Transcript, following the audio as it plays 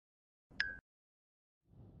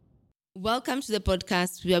Welcome to the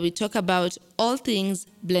podcast where we talk about all things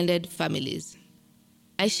blended families.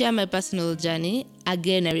 I share my personal journey,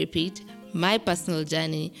 again I repeat, my personal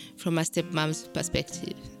journey from a stepmom's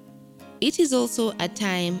perspective. It is also a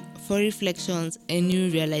time for reflections and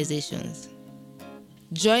new realizations.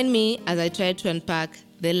 Join me as I try to unpack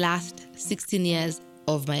the last 16 years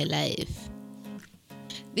of my life.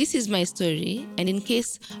 This is my story, and in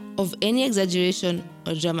case of any exaggeration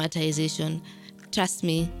or dramatization, trust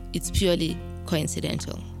me, it's purely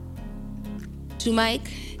coincidental. To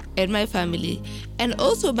Mike and my family, and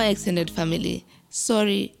also my extended family,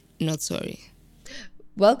 sorry, not sorry.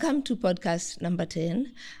 Welcome to podcast number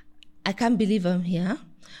 10. I can't believe I'm here,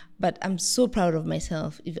 but I'm so proud of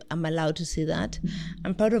myself, if I'm allowed to say that.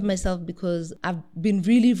 I'm proud of myself because I've been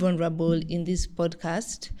really vulnerable in this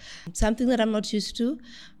podcast, something that I'm not used to,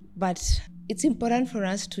 but it's important for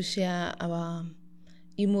us to share our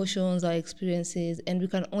emotions, our experiences, and we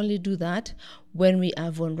can only do that when we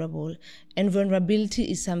are vulnerable. And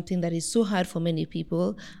vulnerability is something that is so hard for many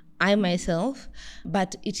people, I myself,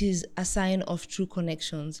 but it is a sign of true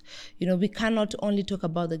connections. You know, we cannot only talk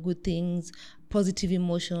about the good things, positive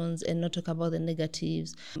emotions, and not talk about the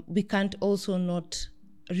negatives. We can't also not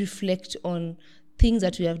reflect on things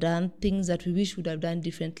that we have done, things that we wish we would have done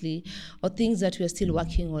differently, or things that we are still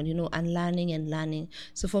working on, and learning.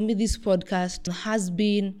 So for me, this podcast has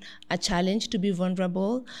been a challenge to be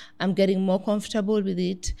vulnerable. I'm getting more comfortable with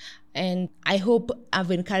it. And I hope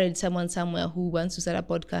I've encouraged someone somewhere who wants to start a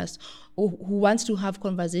podcast or who wants to have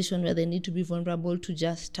conversation where they need to be vulnerable to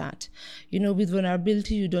just start. With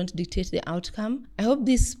vulnerability, you don't dictate the outcome. I hope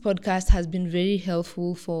this podcast has been very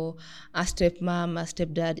helpful for a stepmom, a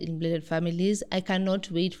stepdad in blended families. I cannot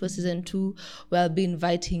wait for season 2 where I'll be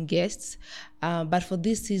inviting guests. But for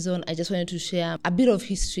this season, I just wanted to share a bit of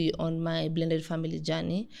history on my blended family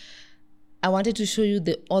journey. I wanted to show you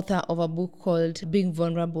the author of a book called Being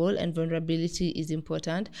Vulnerable and Vulnerability is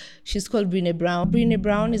Important. She's called Brené Brown. Brené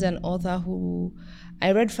Brown is an author who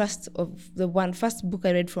I read first book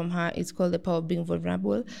I read from her is called The Power of Being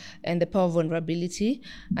Vulnerable and The Power of Vulnerability.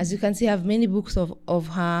 As you can see, I have many books of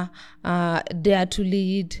her. Dare to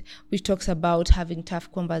Lead, which talks about having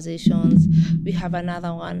tough conversations. We have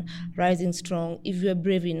another one, Rising Strong. If you're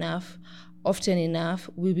brave enough, often enough,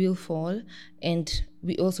 we will fall, and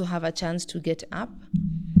we also have a chance to get up.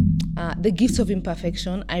 The Gifts of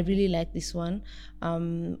Imperfection, I really like this one.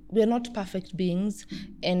 We are not perfect beings,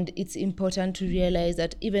 and it's important to realize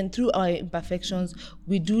that even through our imperfections,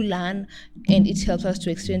 we do learn, and it helps us to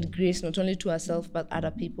extend grace not only to ourselves but other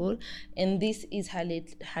people. And this is her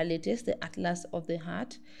latest, The Atlas of the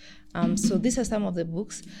Heart. So these are some of the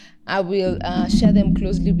books. I will share them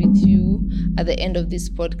closely with you at the end of this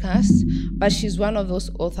podcast. But she's one of those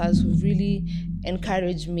authors who really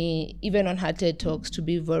encouraged me, even on her TED Talks, to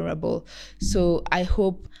be vulnerable. So I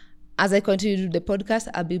hope as I continue to do the podcast,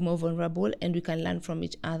 I'll be more vulnerable and we can learn from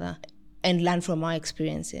each other and learn from our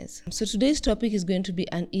experiences. So today's topic is going to be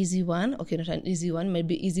an easy one. Okay, not an easy one,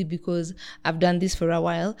 maybe easy because I've done this for a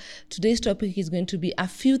while. Today's topic is going to be a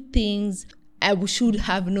few things I should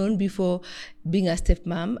have known before being a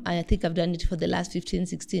stepmom. I think I've done it for the last 15,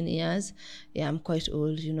 16 years. Yeah, I'm quite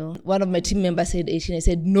old, One of my team members said 18. I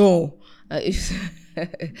said, no. So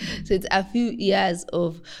it's a few years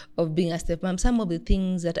of being a stepmom. Some of the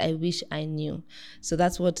things that I wish I knew. So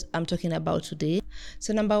that's what I'm talking about today.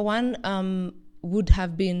 So number one would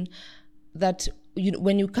have been that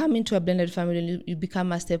when you come into a blended family, you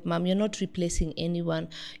become a stepmom, you're not replacing anyone.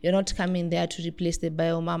 You're not coming there to replace the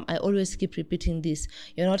bio mom. I always keep repeating this.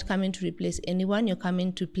 You're not coming to replace anyone. You're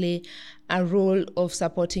coming to play a role of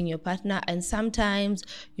supporting your partner. And sometimes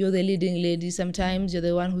you're the leading lady. Sometimes you're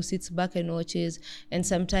the one who sits back and watches. And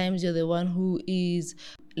sometimes you're the one who is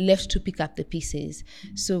left to pick up the pieces.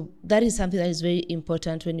 So that is something that is very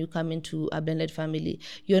important when you come into a blended family.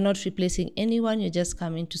 You're not replacing anyone, you're just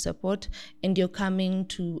coming to support, and you're coming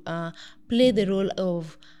to play the role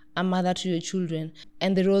of a mother to your children.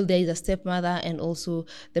 And the role there is a stepmother and also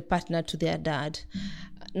the partner to their dad.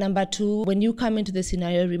 Number 2, when you come into the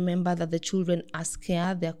scenario, remember that the children are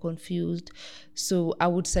scared, they're confused. So I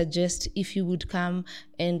would suggest if you would come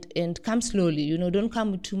and come slowly, don't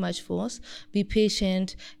come with too much force. Be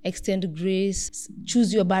patient, extend grace,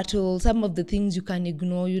 choose your battle. Some of the things you can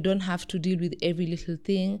ignore. You don't have to deal with every little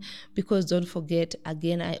thing because don't forget,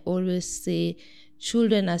 again, I always say,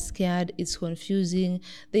 Children are scared, it's confusing.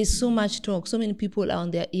 There's so much talk. So many people are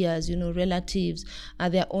on their ears, relatives are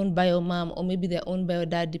their own bio mom or maybe their own bio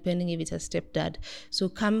dad, depending if it's a stepdad. So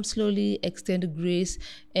come slowly, extend grace,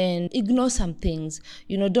 and ignore some things.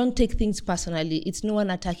 Don't take things personally. It's no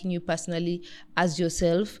one attacking you personally as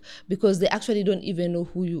yourself, because they actually don't even know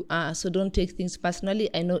who you are. So don't take things personally.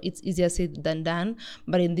 I know it's easier said than done,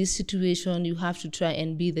 but in this situation, you have to try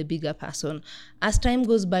and be the bigger person. As time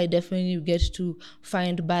goes by, definitely you get to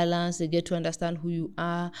find balance. They get to understand who you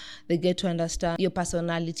are. They get to understand your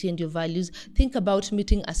personality and your values. Think about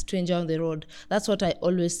meeting a stranger on the road. That's what I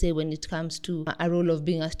always say when it comes to a role of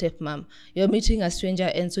being a stepmom. You're meeting a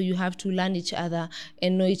stranger, and so you have to learn each other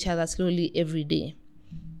and know each other slowly every day.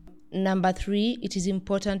 Number 3, it is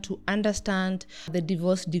important to understand the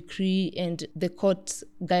divorce decree and the court's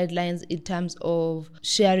guidelines in terms of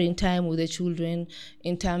sharing time with the children,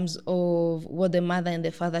 in terms of what the mother and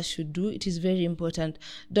the father should do. It is very important.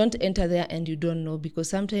 Don't enter there and you don't know, because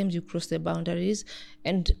sometimes you cross the boundaries,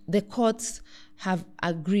 and the courts have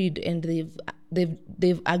agreed, and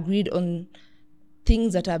they've agreed on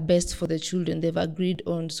things that are best for the children. They've agreed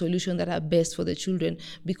on solutions that are best for the children,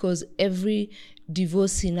 because every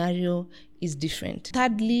divorce scenario is different.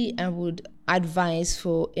 Thirdly, I would advise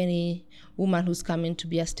for any woman who's coming to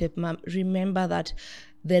be a stepmom, remember that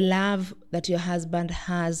the love that your husband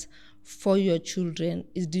has for your children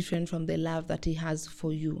is different from the love that he has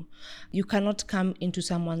for you. You cannot come into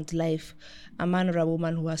someone's life, a man or a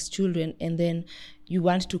woman who has children, and then you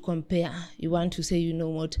want to compare. You want to say, you know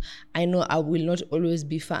what, I know I will not always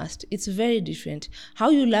be fast. It's very different. How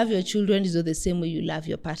you love your children is not the same way you love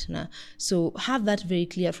your partner. So have that very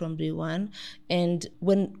clear from day one. And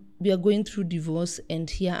when we are going through divorce and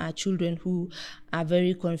here are children who are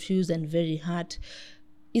very confused and very hurt,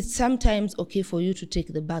 it's sometimes okay for you to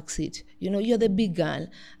take the back seat. You're the big girl.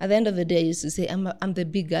 At the end of the day, I used to say, I'm the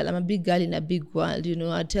big girl. I'm a big girl in a big world.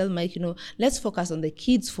 I tell Mike, let's focus on the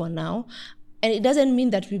kids for now. And it doesn't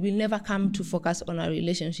mean that we will never come to focus on our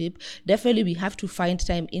relationship. Definitely, we have to find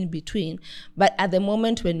time in between. But at the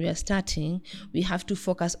moment when we are starting, we have to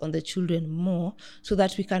focus on the children more so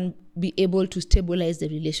that we can be able to stabilize the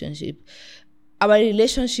relationship. Our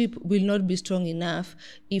relationship will not be strong enough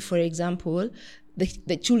if, for example,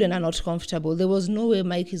 the children are not comfortable. There was no way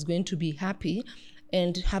Mike is going to be happy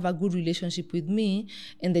and have a good relationship with me,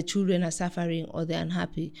 and the children are suffering or they're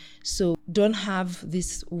unhappy. So don't have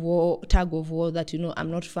this tug of war that,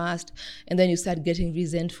 I'm not fast, and then you start getting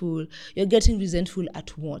resentful. You're getting resentful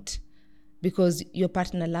at what? Because your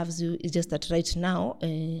partner loves you. It's just that right now,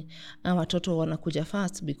 watoto wanakuja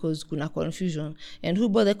fast because kuna confusion. And who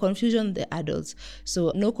brought the confusion? The adults.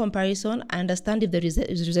 So no comparison. I understand if the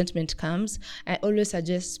resentment comes. I always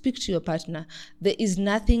suggest speak to your partner. There is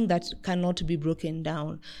nothing that cannot be broken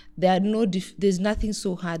down. There's nothing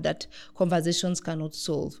so hard that conversations cannot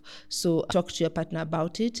solve. So talk to your partner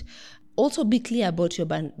about it. Also be clear about your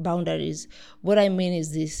boundaries. What I mean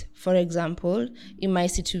is this. For example, in my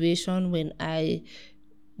situation when I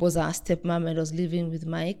was a stepmom and was living with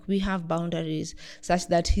Mike, we have boundaries such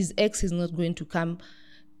that his ex is not going to come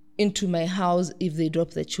into my house if they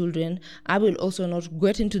drop the children. I will also not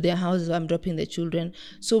get into their house if I'm dropping the children.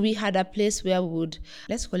 So we had a place where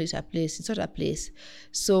let's call it a place. It's not a place.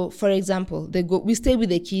 So for example, we stay with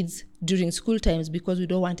the kids during school times because we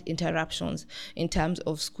don't want interruptions in terms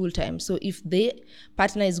of school time. So if the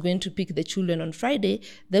partner is going to pick the children on Friday,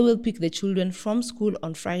 they will pick the children from school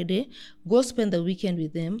on Friday, go spend the weekend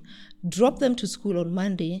with them, drop them to school on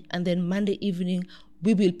Monday, and then Monday evening,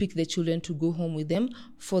 we will pick the children to go home with them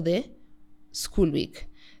for the school week.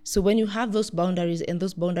 So when you have those boundaries and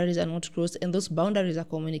those boundaries are not crossed and those boundaries are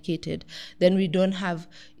communicated, then we don't have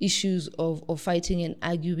issues of fighting and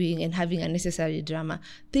arguing and having unnecessary drama.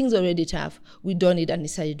 Things are already tough. We don't need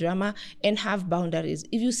unnecessary drama, and have boundaries.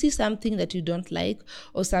 If you see something that you don't like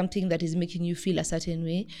or something that is making you feel a certain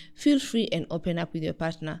way, feel free and open up with your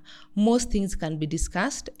partner. Most things can be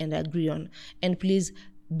discussed and agree on. And please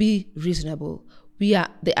be reasonable. We are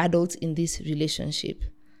the adults in this relationship.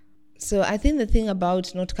 So I think the thing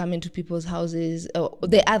about not coming to people's houses, or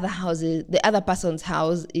the other person's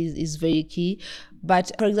house is very key.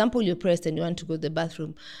 But for example, you're pressed and you want to go to the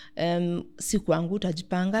bathroom. Siku yangu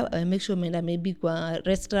utajipanga, make sure umeenda maybe kwa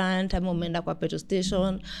restaurant, ama umeenda kwa petrol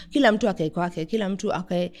station. Kila mtu akae kwake, kila mtu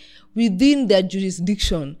akae within their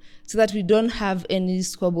jurisdiction, so that we don't have any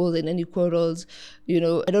squabbles and any quarrels. I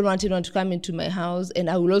don't want anyone to come into my house, and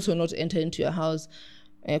I will also not enter into your house.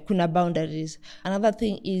 Kuna boundaries. Another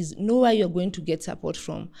thing is know where you're going to get support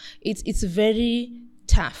from. It's very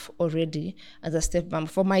tough already as a stepmom.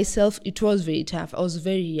 For myself, it was very tough. I was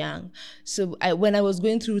very young. So when I was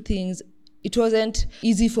going through things, It wasn't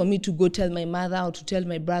easy for me to go tell my mother or to tell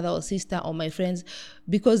my brother or sister or my friends,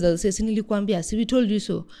 because they'll say, si nilikwambia, si we told you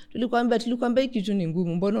so. Tulikwambia kitu ni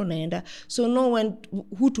ngumu, mbona unaenda? So know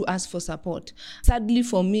who to ask for support. Sadly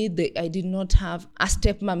for me, I did not have a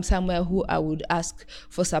stepmom somewhere who I would ask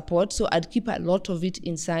for support. So I'd keep a lot of it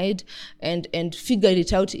inside and figure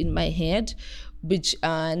it out in my head, which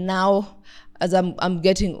now, as I'm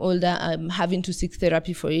getting older, I'm having to seek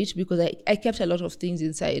therapy for it, because I kept a lot of things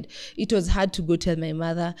inside. It was hard to go tell my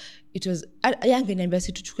mother. It was, yangeniambia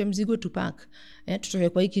si tuchukue mzigo tupack. Tutoke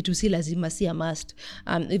kwa hiki tu, si lazima, si a must.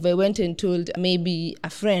 If I went and told maybe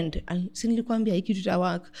a friend, si nilikwambia hiki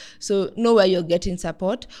tutawak. So know where you're getting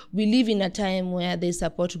support. We live in a time where there's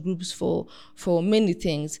support groups for many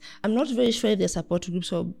things. I'm not very sure if there's support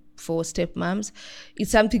groups for stepmoms.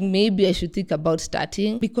 It's something maybe I should think about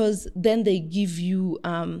starting, because then they give you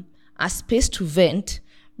a space to vent,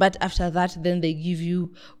 but after that, then they give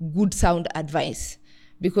you good sound advice.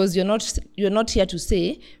 Because you're not here to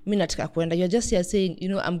say, mi nataka kwenda. You're just here saying,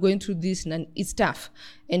 I'm going through this and it's tough,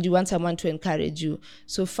 and you want someone to encourage you.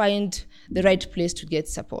 So find the right place to get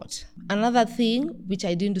support. Another thing which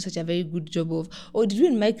I didn't do such a very good job of, or did you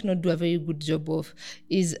and Mike not do a very good job of,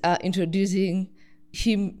 is introducing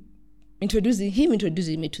me to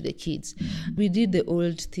the kids. We did the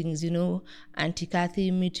old things, Auntie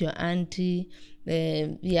Kathy, meet your auntie.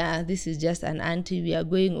 This is just an auntie. We are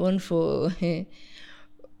going on for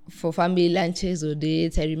family lunches or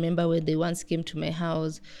dates. I remember when they once came to my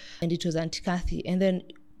house and it was Auntie Kathy. And then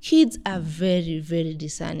kids are very, very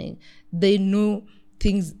discerning. They know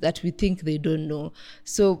things that we think they don't know.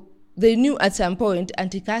 So they knew at some point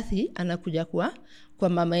Auntie Kathy anakuja kwa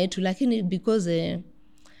mama yetu, lakini because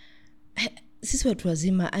sisi watu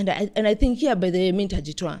wazima, and I think here, by the way, mi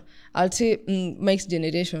nitajitoa. I'll say Mike's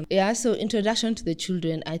generation. Yeah, so introduction to the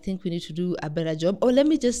children, I think we need to do a better job. Or let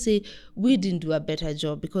me just say, we didn't do a better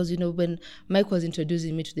job, because, when Mike was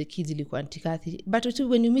introducing me to the kids, ilikuwa Auntie Kathy. But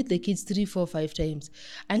when you meet the kids 3, 4, 5 times,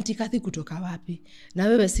 Auntie Kathy kutoka wapi? Na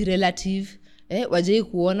wewe si relative. Wajai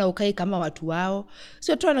kuona ukai kama watu wao.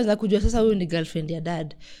 So tu anaanza kujua sasa huyu ni girlfriend ya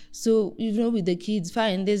dad. So, with the kids,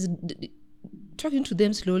 fine, there's talking to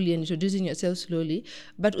them slowly and introducing yourself slowly,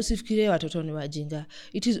 but usifikirie watoto ni wajinga.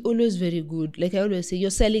 It is always very good. Like I always say, you're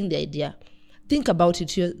selling the idea. Think about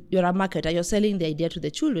it. You're a marketer. You're selling the idea to the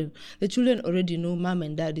children. The children already know mom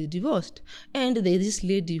and dad is divorced. And there's this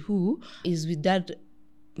lady who is with dad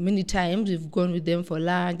many times. We've gone with them for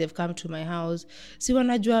lunch. They've come to my house. Si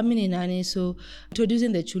wanajua mimi ni nani. So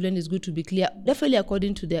introducing the children is good to be clear. Definitely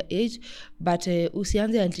according to their age. But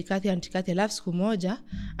usianze Auntie Kathy alafu siku moja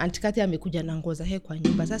Auntie Kathy amekuja na nguo zake kwa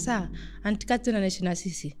nyumba. Sasa Auntie Kathy anaishi na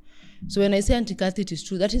sisi. So when I say Auntie Kathy, it is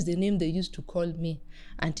true. That is the name they used to call me,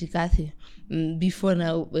 Auntie Kathy. Before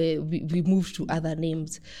now, we moved to other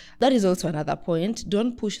names. That is also another point.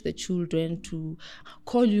 Don't push the children to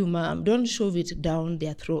call you mom. Don't shove it down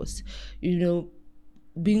their throats.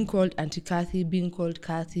 Being called Auntie Kathy, being called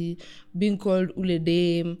Kathy, being called Ule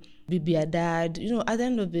Dame, Bibi ya dad. At the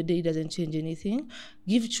end of the day, it doesn't change anything.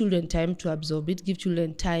 Give children time to absorb it. Give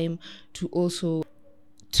children time to also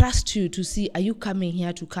trust you, to see, are you coming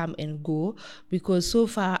here to come and go? Because so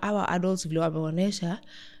far our adults vile wameonesha,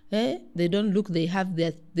 they don't look, they have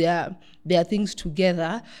their things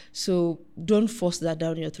together. So don't force that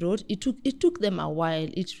down your throat. It took them a while.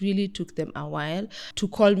 It really took them a while to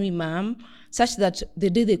call me mom, such that the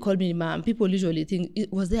day they called me mom, people usually think,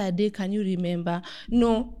 was there a day, can you remember?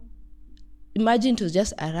 No. Imagine it was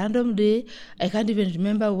just a random day. I can't even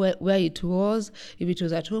remember where it was, if it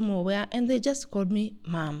was at home or where, and they just called me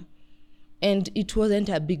mom. And it wasn't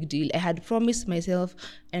a big deal. I had promised myself,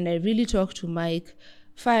 and I really talked to Mike,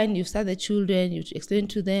 fine, you've started the children, you explain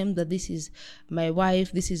to them that this is my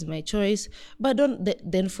wife, this is my choice, but don't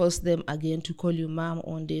then force them again to call you mom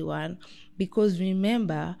on day one. Because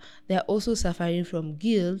remember, they're also suffering from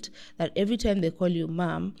guilt that every time they call you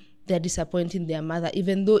mom, they're disappointing their mother,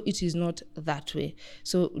 even though it is not that way.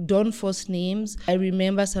 So don't force names. I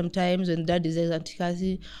remember sometimes when dad is at Auntie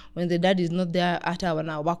Kathy, when the dad is not there, hata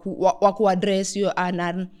waku address you, you're a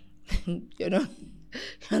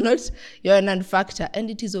non-factor. And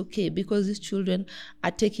it is okay, because these children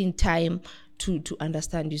are taking time to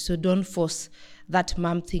understand you. So don't force that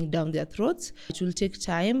mom thing down their throats. It will take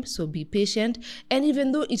time, so be patient. And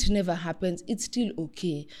even though it never happens, it's still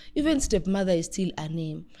okay. Even stepmother is still a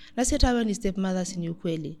name. Na si hata wewe ni stepmother si ni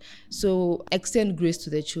ukweli. So extend grace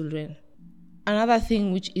to the children. Another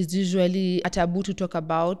thing which is usually a taboo to talk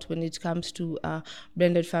about when it comes to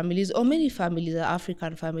blended families, or many families,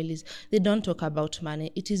 African families, they don't talk about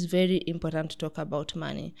money. It is very important to talk about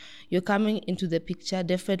money. You're coming into the picture.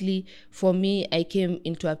 Definitely, for me, I came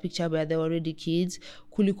into a picture where there were already kids.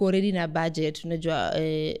 Kuliko already na budget. Unajua,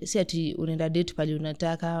 si ati unaenda date pali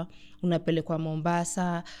unataka, unapelekwa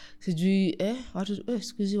Mombasa, sijui,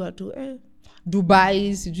 siku hizi watu,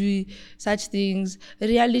 Dubai, such things.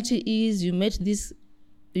 Reality is you met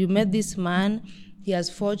this man, he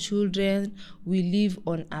has 4 children, we live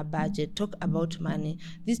on a budget. Talk about money.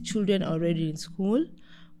 These children are already in school.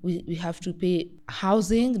 We have to pay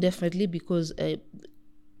housing, definitely, because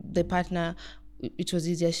the partner, it was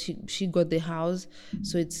easier, she got the house,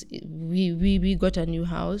 so it's we got a new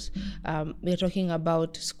house. We're talking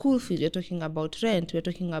about school fees, we're talking about rent, we're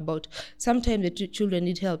talking about sometimes the children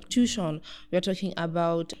need help, tuition, we're talking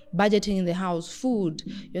about budgeting in the house, food,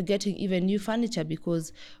 you're getting even new furniture,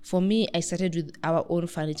 because for me, I started with our own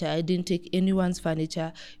furniture. I didn't take anyone's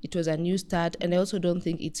furniture. It was a new start, and I also don't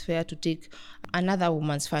think it's fair to take another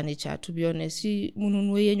woman's furniture, to be honest.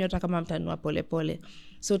 Mununue yenyu hata kama mtanua pole pole.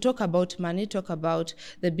 So talk about money, talk about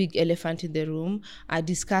the big elephant in the room,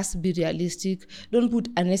 discuss, be realistic. Don't put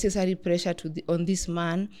unnecessary pressure on this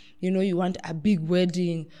man. You want a big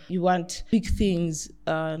wedding, you want big things,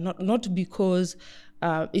 not because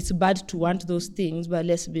it's bad to want those things, but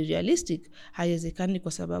let's be realistic. Haiwezekani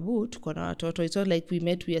kwa sababu tuko na watoto. It's not like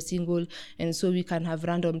we are single, and so we can have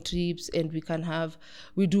random trips, and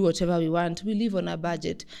we do whatever we want. We live on a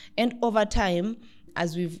budget. And over time,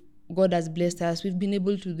 as God has blessed us, we've been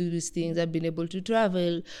able to do these things. I've been able to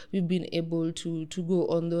travel. We've been able to go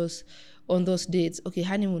on those dates. Okay,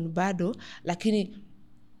 honeymoon bado, lakini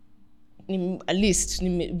at least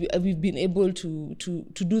we've been able to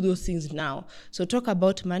do those things now. So talk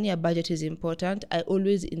about money. A budget is important. I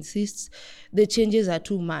always insist the changes are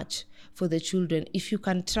too much for the children. If you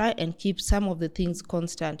can try and keep some of the things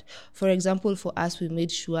constant. For example, for us, we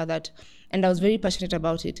made sure that, and I was very passionate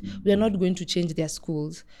about it, we are not going to change their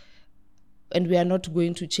schools. And we are not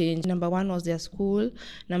going to change. Number 1 was their school.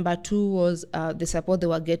 Number 2 was the support they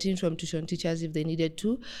were getting from tuition teachers if they needed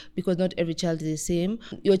to, because not every child is the same.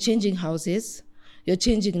 You're changing houses. You're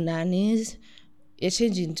changing nannies. You're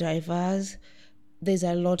changing drivers. There's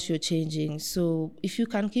a lot you're changing. So if you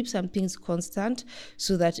can keep some things constant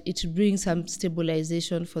so that it brings some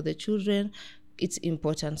stabilization for the children, it's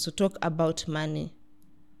important. So talk about money.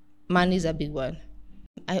 Money is a big one.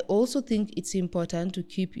 I also think it's important to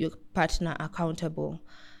keep your partner accountable.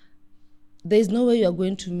 There's no way you're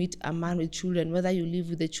going to meet a man with children, whether you live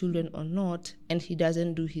with the children or not, and he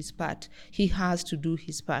doesn't do his part. He has to do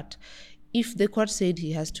his part. If the court said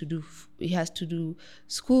he has to do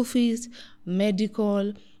school fees,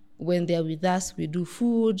 medical. When they're with us, we do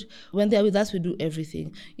food. When they're with us, we do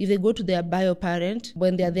everything. If they go to their bio parent,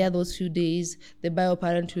 when they're there those few days, the bio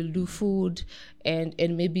parent will do food and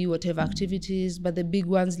maybe whatever activities. But the big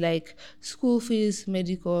ones like school fees,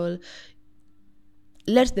 medical,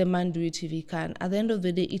 let the man do it if he can. At the end of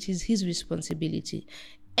the day, it is his responsibility.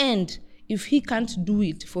 And if he can't do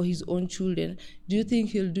it for his own children, do you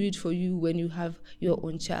think he'll do it for you when you have your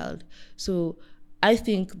own child? So I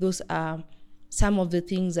think those are some of the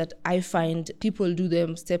things that I find people do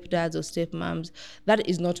them, stepdads or stepmoms, that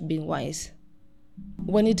is not being wise.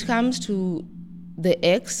 When it comes to the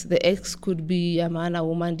ex could be a man, a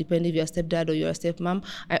woman, depending if you're a stepdad or you're a stepmom.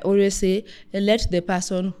 I always say, let the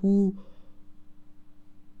person who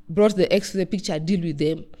brought the ex to the picture deal with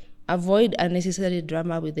them. Avoid unnecessary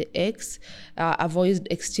drama with the ex. Avoid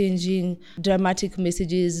exchanging dramatic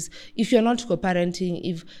messages. If you're not co-parenting,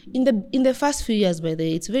 if in the first few years, by the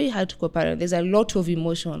way, it's very hard to co-parent. There's a lot of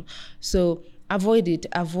emotion. So avoid it.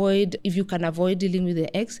 If you can avoid dealing with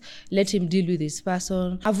the ex, let him deal with this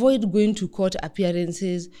person. Avoid going to court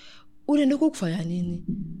appearances. Unaenda kufanya nini?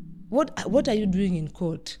 What are you doing in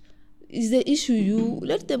court? Is the issue you?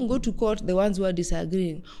 Let them go to court, the ones who are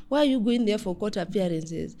disagreeing. Why are you going there for court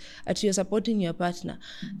appearances? At you're supporting your partner.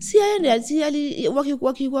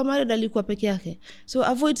 Wakikuwa married alikuwa peke yake. So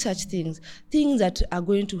avoid such things that are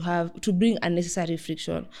going to bring unnecessary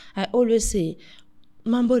friction. I always say,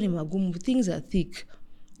 mambo ni magumu, things are thick.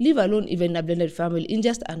 Leave alone even a blended family, in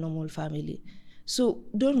just a normal family. So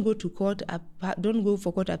don't go to court, don't go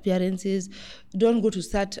for court appearances, don't go to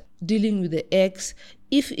start dealing with the ex.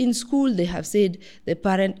 If in school they have said the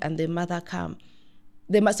parent and the mother come,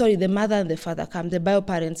 the mother and the father come, the bio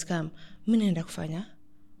parents come, mimi naenda kufanya?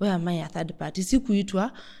 Where am I a third party?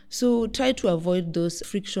 Sikuitwa. So try to avoid those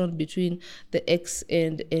friction between the ex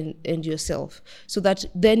and yourself, so that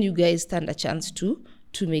then you guys stand a chance to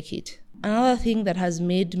make it. Another thing that has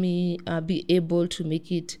made me be able to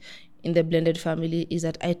make it in the blended family is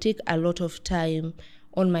that I take a lot of time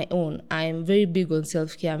on my own. I'm very big on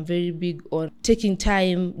self-care. I'm very big on taking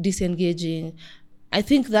time, disengaging. I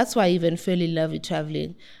think that's why I even fell in love with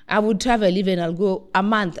traveling. I would travel, even I'll go a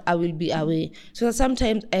month, I will be away. So that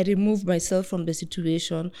sometimes I remove myself from the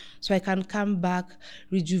situation so I can come back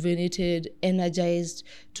rejuvenated, energized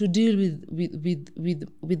to deal with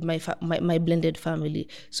my blended family.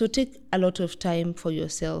 So take a lot of time for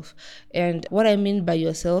yourself. And what I mean by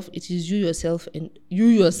yourself, it is you yourself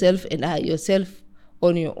and I yourself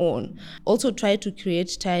on your own. Also try to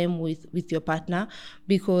create time with your partner,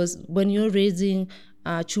 because when you're raising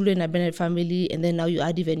children in a blended family and then now you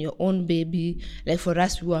add even your own baby, like for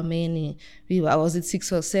us we were many, I was at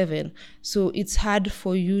 6 or 7, so it's hard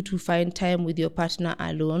for you to find time with your partner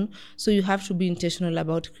alone. So you have to be intentional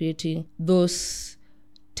about creating those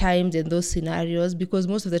times and those scenarios, because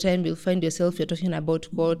most of the time you'll find yourself, you're talking about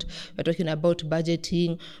court, you're talking about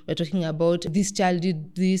budgeting, you're talking about this child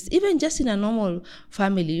did this. Even just in a normal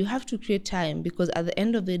family, you have to create time, because at the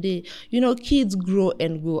end of the day, kids grow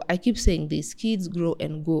and go. I keep saying this, kids grow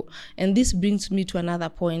and go. And this brings me to another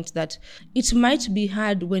point, that it might be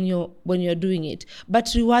hard when you're doing it, but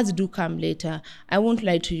rewards do come later. I won't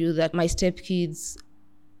lie to you that my stepkids,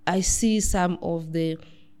 I see some of the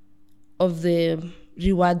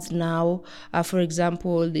rewards now. For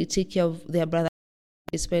example, they take care of their brother,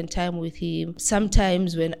 they spend time with him.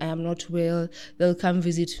 Sometimes when I am not well, they'll come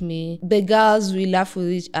visit me. The girls, we laugh with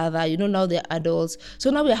each other. Now they're adults. So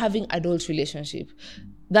now we're having adult relationship.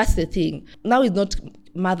 That's the thing. Now it's not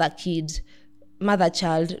mother-child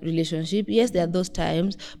relationship. Yes, there are those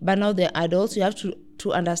times, but now they're adults. You have to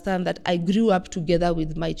understand that I grew up together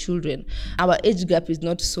with my children. Our age gap is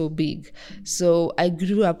not so big. So I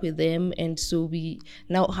grew up with them, and so we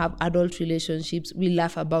now have adult relationships. We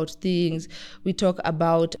laugh about things. We talk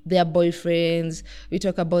about their boyfriends. We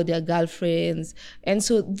talk about their girlfriends. And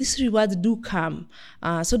so these rewards do come.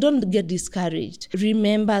 So don't get discouraged.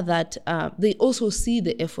 Remember that they also see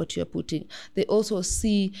the effort you're putting. They also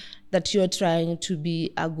see that you're trying to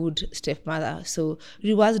be a good stepmother. So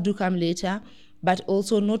rewards do come later, but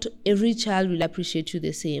also not every child will appreciate you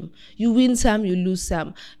the same. You win some, you lose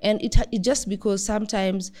some. And it just because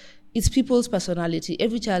sometimes it's people's personality.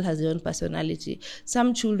 Every child has their own personality.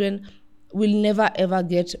 Some children will never ever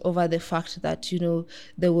get over the fact that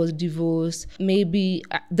there was divorce. Maybe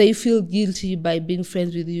they feel guilty by being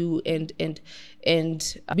friends with you and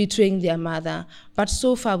betraying their mother. But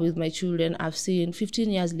so far with my children, I've seen 15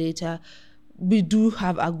 years later, we do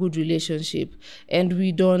have a good relationship, and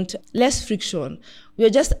we don't, less friction.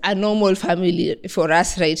 We're just a normal family for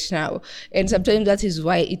us right now. And sometimes that is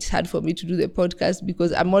why it's hard for me to do the podcast,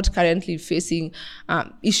 because I'm not currently facing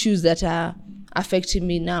issues that are affecting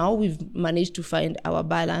me now. We've managed to find our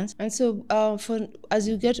balance. And so as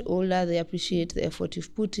you get older, they appreciate the effort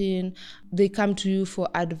you've put in. They come to you for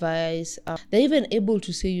advice. They're even able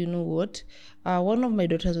to say, you know what? One of my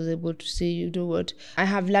daughters was able to say, you know what? I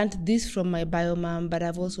have learned this from my bio mom, but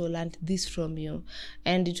I've also learned this from you.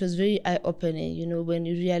 And it was very eye-opening, when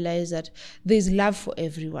you realize that there's love for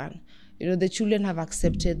everyone. The children have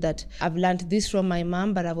accepted that I've learned this from my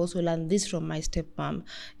mom, but I've also learned this from my stepmom.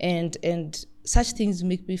 And such things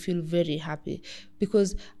make me feel very happy,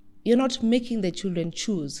 because you're not making the children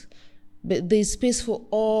choose. But there's space for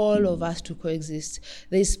all of us to coexist.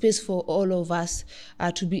 There's space for all of us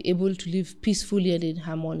to be able to live peacefully and in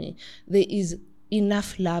harmony. There is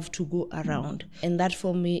enough love to go around. And that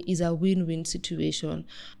for me is a win-win situation.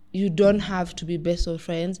 You don't have to be best of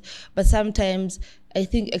friends, but sometimes I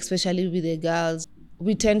think, especially with the girls,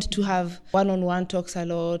 we tend to have one-on-one talks a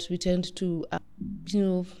lot. We tend to,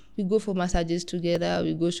 we go for massages together,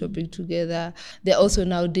 we go shopping together. They're also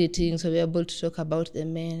now dating, so we're able to talk about the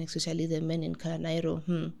men, especially the men in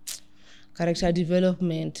Kanairo. Character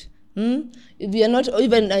development. If you're not,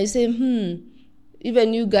 even I say,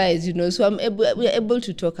 even you guys, so we're able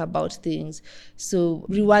to talk about things. So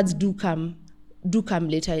rewards do come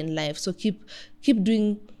later in life. So keep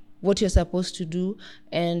doing what you're supposed to do,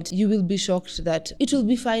 and you will be shocked that it will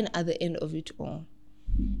be fine at the end of it all.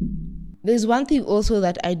 There's one thing also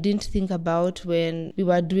that I didn't think about when we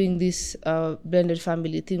were doing this blended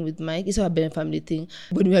family thing with Mike. It's not a blended family thing.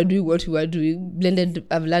 When we were doing what we were doing, blended,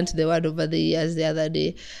 I've learned the word over the years. The other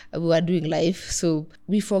day, we were doing life. So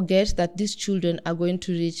we forget that these children are going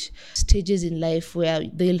to reach stages in life where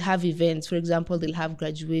they'll have events. For example, they'll have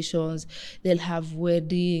graduations, they'll have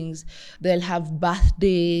weddings, they'll have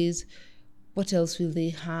birthdays. What else will they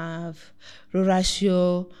have?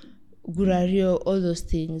 Gurario, all those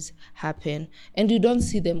things happen, and you don't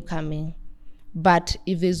see them coming. But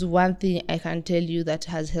if there's one thing I can tell you that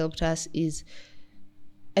has helped us is,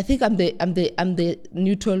 I think I'm the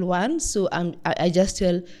neutral one. So I just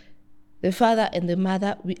tell the father and the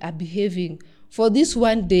mother, we are behaving for this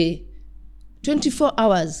one day, 24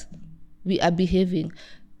 hours, we are behaving.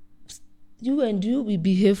 You and you, we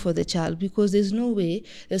behave for the child, because there's no way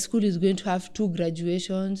the school is going to have 2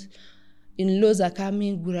 graduations. In-laws are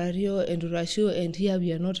coming, Gurario and Rurashio, and here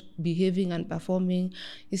we are not behaving and performing.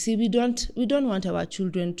 You see, we don't want our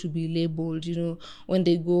children to be labeled, when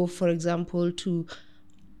they go, for example,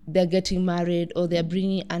 they're getting married, or they're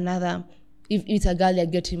bringing another. If it's a girl, they're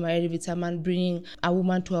getting married. If it's a man bringing a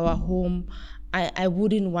woman to our home, I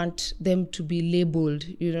wouldn't want them to be labeled,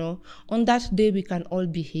 On that day, we can all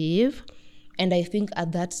behave. And I think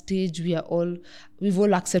at that stage, we've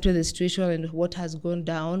all accepted the situation and what has gone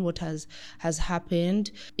down, what has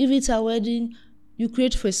happened. If it's a wedding, you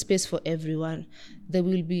create for space for everyone. There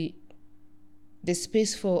will be the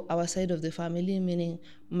space for our side of the family, meaning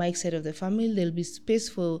Mike's side of the family. There'll be space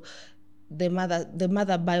for the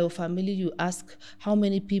mother bio family. You ask how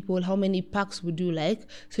many people, how many packs would you like?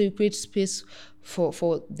 So you create space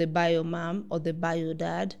for the bio mom or the bio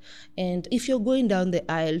dad. And if you're going down the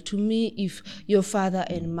aisle, to me, if your father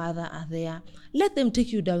and mother are there, let them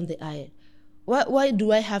take you down the aisle. Why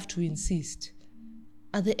do I have to insist?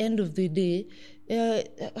 At the end of the day,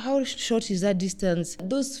 how short is that distance?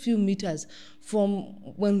 Those few meters from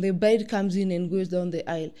when the bride comes in and goes down the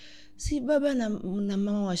aisle. Si baba na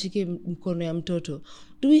mama washike mkono ya mtoto.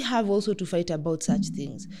 Do we have also to fight about such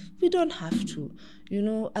things? We don't have to.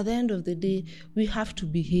 At the end of the day, we have to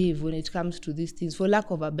behave when it comes to these things, for lack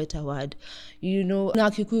of a better word. In our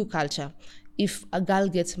Kikuyu culture, if a girl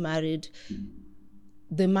gets married,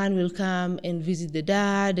 the man will come and visit the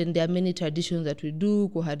dad, and there are many traditions that we do.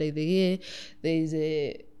 There is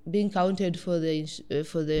a being counted for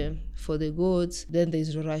the goats. Then there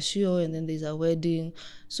is Rorashio, and then there is a wedding.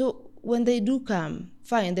 So when they do come,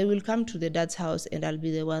 fine, they will come to the dad's house, and I'll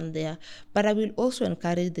be the one there. But I will also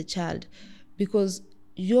encourage the child, because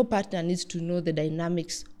your partner needs to know the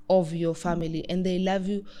dynamics of your family, and they love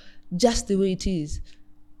you just the way it is.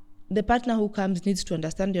 The partner who comes needs to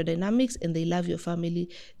understand your dynamics, and they love your family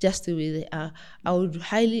just the way they are. I would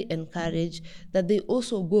highly encourage that they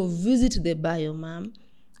also go visit the bio mom,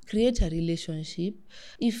 create a relationship.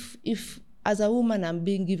 If as a woman I'm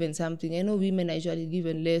being given something, I know women are usually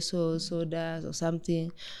given less or sodas or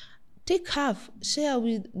something, take half, share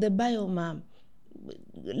with the bio mom.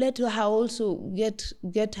 Let her also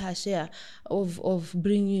get her share of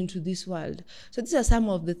bringing you into this world. So these are some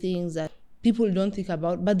of the things that people don't think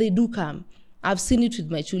about, but they do come. I've seen it with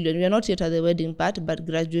my children. We are not yet at the wedding part, but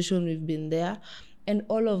graduation, we've been there. And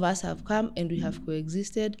all of us have come and we have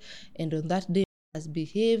coexisted. And on that day, has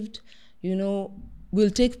behaved. We'll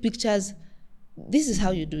take pictures. This is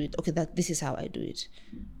how you do it. Okay, this is how I do it.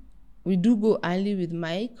 We do go early with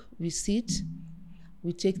Mike. We sit.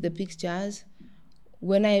 We take the pictures.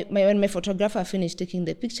 When my photographer finished taking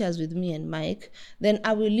the pictures with me and Mike, then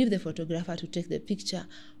I will leave the photographer to take the picture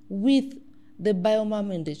with the bio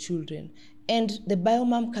mom and the children. And the bio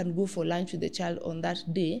mom can go for lunch with the child on that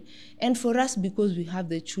day. And for us, because we have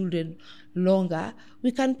the children longer,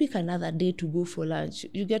 we can pick another day to go for lunch.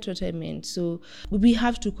 You get what I mean? So we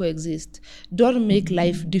have to coexist. Don't make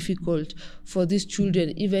life difficult for these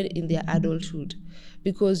children, even in their adulthood,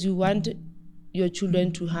 because you want your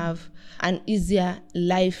children to have an easier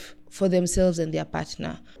life for themselves and their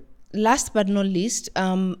partner. Last but not least,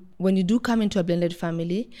 when you do come into a blended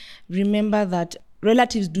family, remember that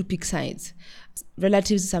relatives do pick sides.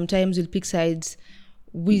 Relatives sometimes will pick sides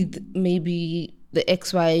with maybe the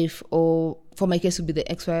ex-wife, or for my case, it would be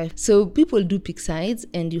the ex-wife. So people do pick sides,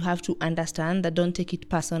 and you have to understand that. Don't take it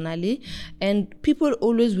personally. And people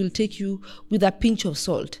always will take you with a pinch of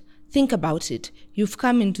salt. Think about it. You've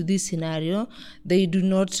come into this scenario. They do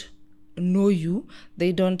not know you.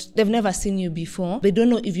 They've never seen you before. They don't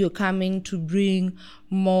know if you're coming to bring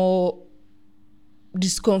more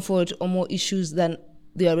discomfort or more issues than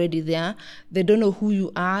they're already there. They don't know who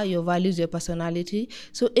you are, your values, your personality.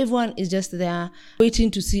 So everyone is just there waiting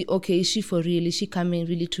to see, okay, is she for real? Is she coming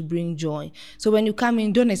really to bring joy? So when you come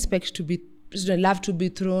in, don't expect to be love to be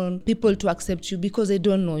thrown, people to accept you, because they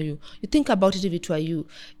don't know you. You think about it if it were you.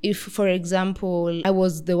 If, for example, I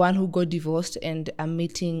was the one who got divorced and I'm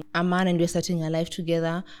meeting a man and we're starting a life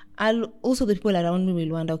together, also the people around me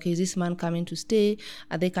will wonder, okay, is this man coming to stay?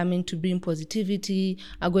 Are they coming to bring positivity?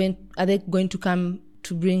 Are they going to come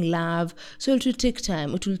to bring love? So it will take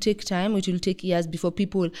time. It will take years before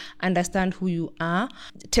people understand who you are.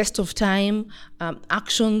 Test of time,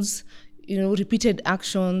 actions. repeated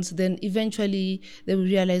actions, then eventually they will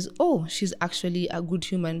realize, oh, she's actually a good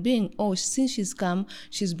human being. Oh, since she's come,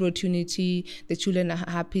 she's brought unity, the children are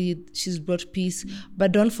happy, she's brought peace.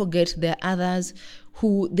 But don't forget, there are others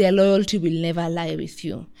who their loyalty will never lie with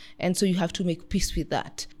you. And so you have to make peace with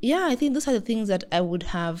that. Yeah, I think those are the things that I would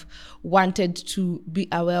have wanted to be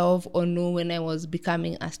aware of or know when I was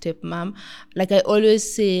becoming a stepmom. Like I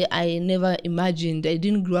always say, I never imagined, I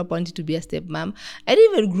didn't grow up wanting to be a stepmom. I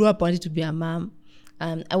didn't even grow up wanting to be a mom.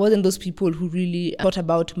 I wasn't those people who really thought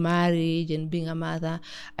about marriage and being a mother.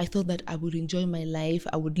 I thought that I would enjoy my life.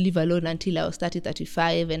 I would live alone until I was 30,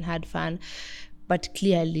 35 and had fun. But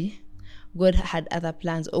clearly, God had other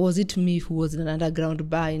plans. Or was it me who was in an underground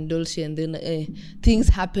bar in Dolce and then things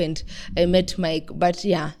happened? I met Mike. But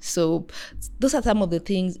yeah, so those are some of the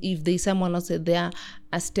things. If there's someone else there,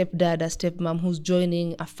 a stepdad, a stepmom who's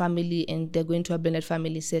joining a family and they're going to a blended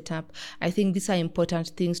family setup, I think these are important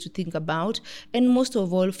things to think about. And most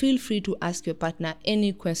of all, feel free to ask your partner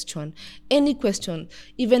any question,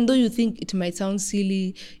 even though you think it might sound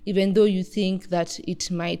silly, even though you think that it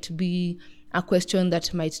might be a question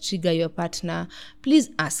that might trigger your partner. Please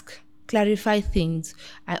ask. Clarify things.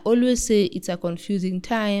 I always say it's a confusing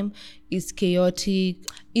time, it's chaotic,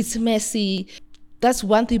 it's messy. That's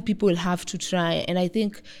one thing people have to try. And I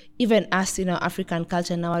think even us in our African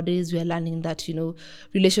culture nowadays, we are learning that,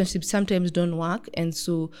 relationships sometimes don't work. And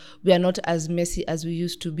so we are not as messy as we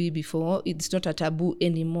used to be before. It's not a taboo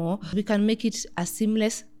anymore. We can make it as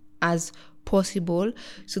seamless as possible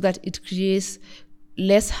so that it creates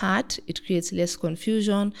less hurt, it creates less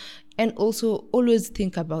confusion. And also always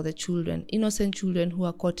think about the children, innocent children who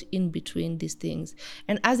are caught in between these things.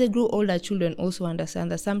 And as they grow older, children also understand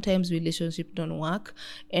that sometimes relationships don't work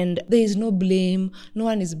and there is no blame. No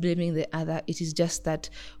one is blaming the other. It is just that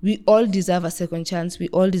we all deserve a second chance. We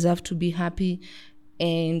all deserve to be happy.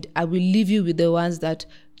 And I will leave you with the ones that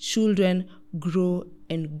children grow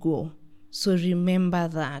and go. So remember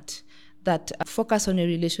that focus on your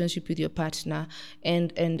relationship with your partner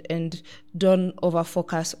and don't over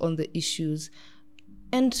focus on the issues,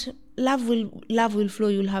 and love will flow.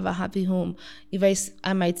 You'll have a happy home. If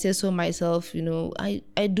I might say so myself,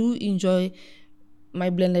 I do enjoy my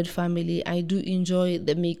blended family. I do enjoy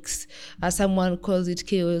the mix. Someone calls it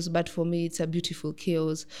chaos, but for me, it's a beautiful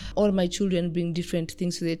chaos. All my children bring different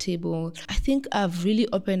things to the table. I think I've really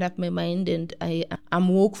opened up my mind and I'm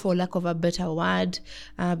woke, for lack of a better word,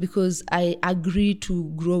 because I agree to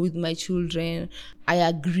grow with my children. I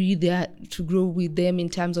agree to grow with them in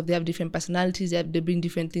terms of they have different personalities, they bring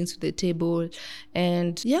different things to the table.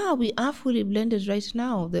 And yeah, we are fully blended right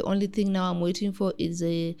now. The only thing now I'm waiting for is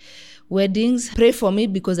weddings. Pray for me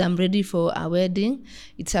because I'm ready for a wedding.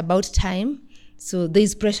 It's about time. So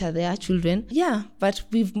there's pressure there, children. Yeah, but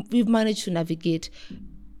we've managed to navigate.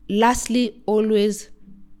 Lastly, always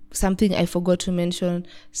something I forgot to mention,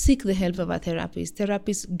 seek the help of a therapist.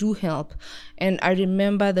 Therapists do help. And I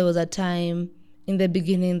remember there was a time in the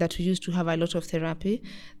beginning that we used to have a lot of therapy.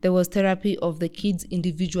 There was therapy of the kids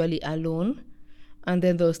individually alone. And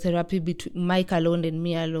then there was therapy between Mike alone and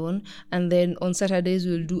me alone. And then on Saturdays,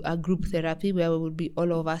 we'll do a group therapy where we will be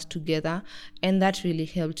all of us together. And that really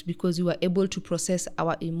helped because we were able to process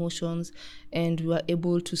our emotions and we were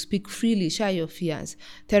able to speak freely, share your fears.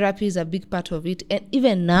 Therapy is a big part of it. And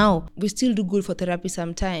even now, we still do good for therapy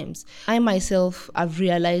sometimes. I myself have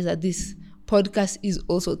realized that this podcast is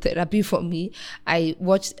also therapy for me. I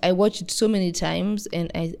watch it so many times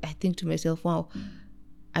and I think to myself, wow,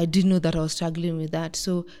 I didn't know that I was struggling with that.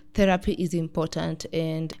 So therapy is important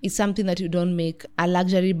and it's something that you don't make a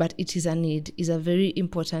luxury, but it is a need. It's a very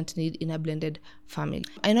important need in a blended family.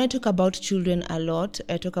 I know I talk about children a lot.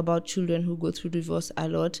 I talk about children who go through divorce a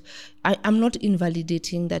lot. I'm not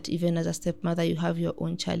invalidating that even as a stepmother, you have your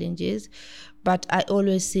own challenges. But I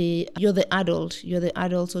always say, you're the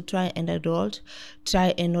adult, so try and adult.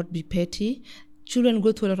 Try and not be petty. Children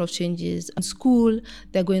go through a lot of changes. In school,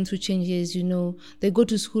 they're going through changes, They go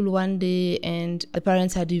to school one day and the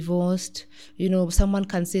parents are divorced. Someone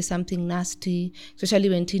can say something nasty, especially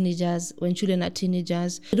when children are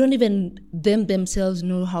teenagers. They don't even themselves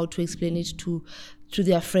know how to explain it to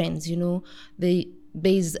their friends,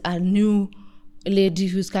 There's a new lady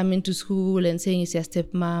who's coming to school and saying it's your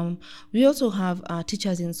stepmom. We also have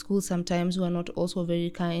teachers in school sometimes who are not also very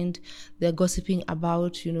kind. They're gossiping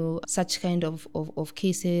about, such kind of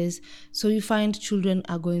cases. So you find children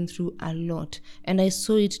are going through a lot. And I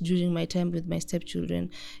saw it during my time with my stepchildren.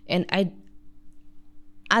 And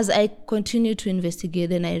as I continued to investigate,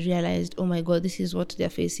 then I realized, oh my God, this is what they're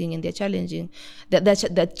facing and they're challenging, that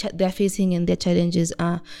they're facing and their challenges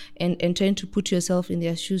are, and trying to put yourself in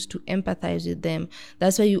their shoes to empathize with them.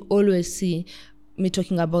 That's why you always see me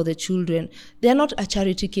talking about the children. They're not a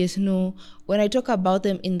charity case, no. When I talk about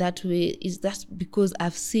them in that way, is that because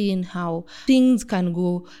I've seen how things can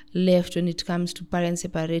go left when it comes to parents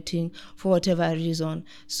separating for whatever reason.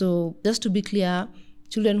 So just to be clear,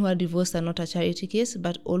 children who are divorced are not a charity case,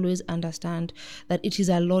 but always understand that it is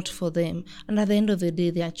a lot for them. And at the end of the day,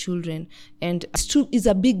 they are children. And it's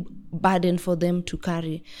a big burden for them to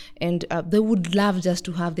carry. And they would love just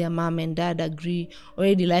to have their mom and dad agree.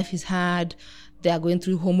 Already life is hard. They are going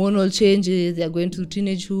through hormonal changes. They are going through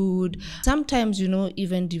teenagehood. Sometimes,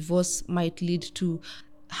 even divorce might lead to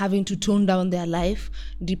having to tone down their life,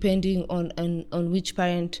 depending on which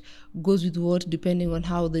parent goes with what, depending on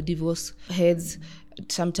how the divorce heads.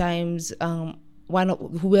 Sometimes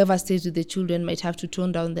whoever stays with the children might have to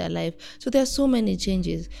tone down their life. So there are so many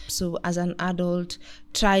changes. So as an adult,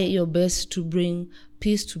 try your best to bring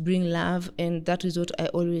peace, to bring love. And that is what I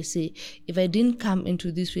always say. If I didn't come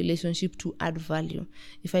into this relationship to add value,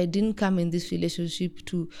 if I didn't come in this relationship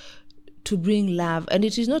to bring love, and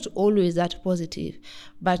it is not always that positive,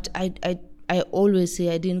 but I always say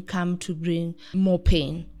I didn't come to bring more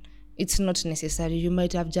pain. It's not necessary. You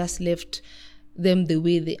might have just left them the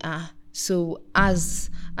way they are. So as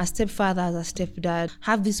a stepfather, as a stepdad,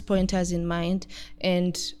 have these pointers in mind.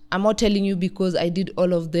 And I'm not telling you because I did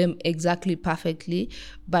all of them exactly perfectly,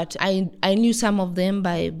 but I knew some of them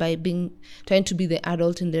by trying to be the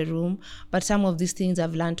adult in the room. But some of these things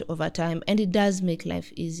I've learned over time, and it does make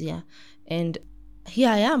life easier. And here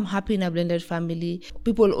I am, happy in a blended family.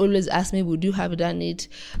 People always ask me, would you have done it?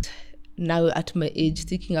 Now at my age,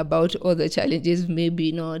 thinking about all the challenges,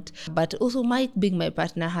 maybe not. But also Mike being my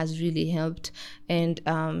partner has really helped, and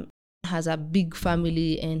has a big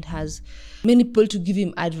family and has many people to give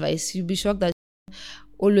him advice. You'll be shocked that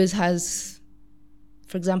always has,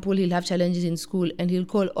 for example, he'll have challenges in school and he'll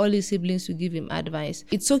call all his siblings to give him advice.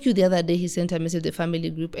 It's so cute. The other day he sent a message to the family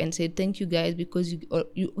group and said, thank you guys, because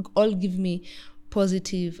you all give me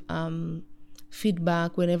positive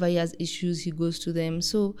feedback. Whenever he has issues, he goes to them.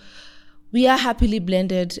 So we are happily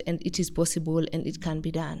blended, and it is possible and it can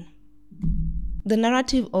be done. The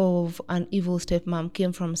narrative of an evil stepmom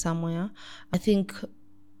came from somewhere. I think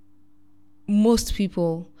most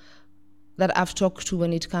people that I've talked to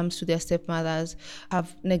when it comes to their stepmothers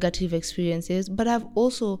have negative experiences, but I've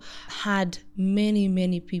also had many,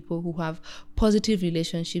 many people who have positive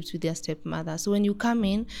relationships with their stepmother. So when you come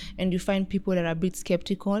in and you find people that are a bit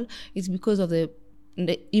skeptical, it's because of the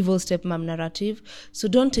evil stepmom narrative. So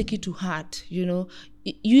don't take it to heart. You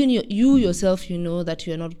yourself, that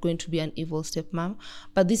you're not going to be an evil stepmom,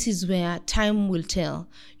 but this is where time will tell.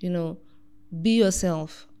 Be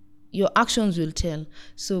yourself. Your actions will tell.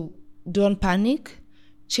 So don't panic.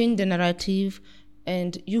 Change the narrative,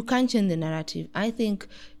 and you can change the narrative. I think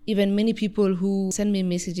even many people who send me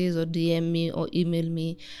messages or DM me or email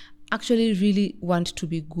me actually really want to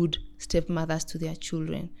be good stepmothers to their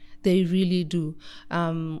children. They really do.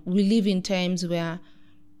 We live in times where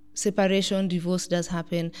separation, divorce does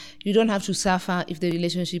happen. You don't have to suffer if the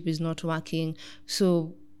relationship is not working.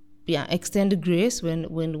 So extend grace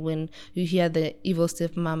when you hear the evil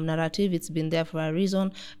stepmom narrative. It's been there for a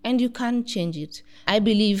reason, and you can change it. I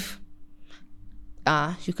believe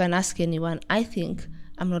you can ask anyone. I think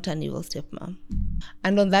I'm not an evil stepmom.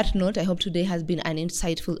 And on that note, I hope today has been an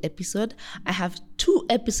insightful episode. I have 2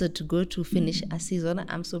 episodes to go to finish a season.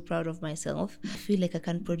 I'm so proud of myself. I feel like I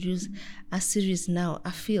can produce a series now,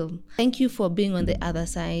 a film. Thank you for being on the other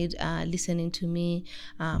side, listening to me,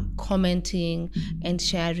 commenting and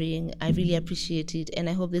sharing. I really appreciate it. And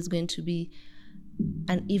I hope there's going to be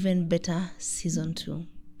an even better season 2.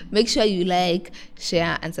 Make sure you like,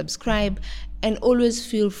 share, and subscribe. And always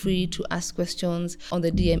feel free to ask questions on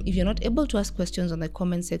the DM. If you're not able to ask questions on the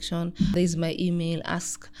comment section, there's my email,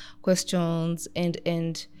 ask questions.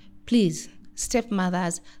 And please,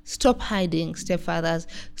 stepmothers, stop hiding. Stepfathers,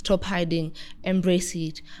 stop hiding. Embrace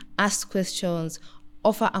it. Ask questions.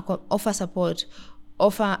 Offer support.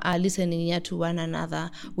 Offer a listening ear to one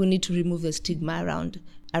another. We need to remove the stigma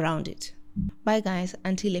around it. Bye, guys.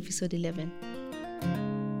 Until episode 11.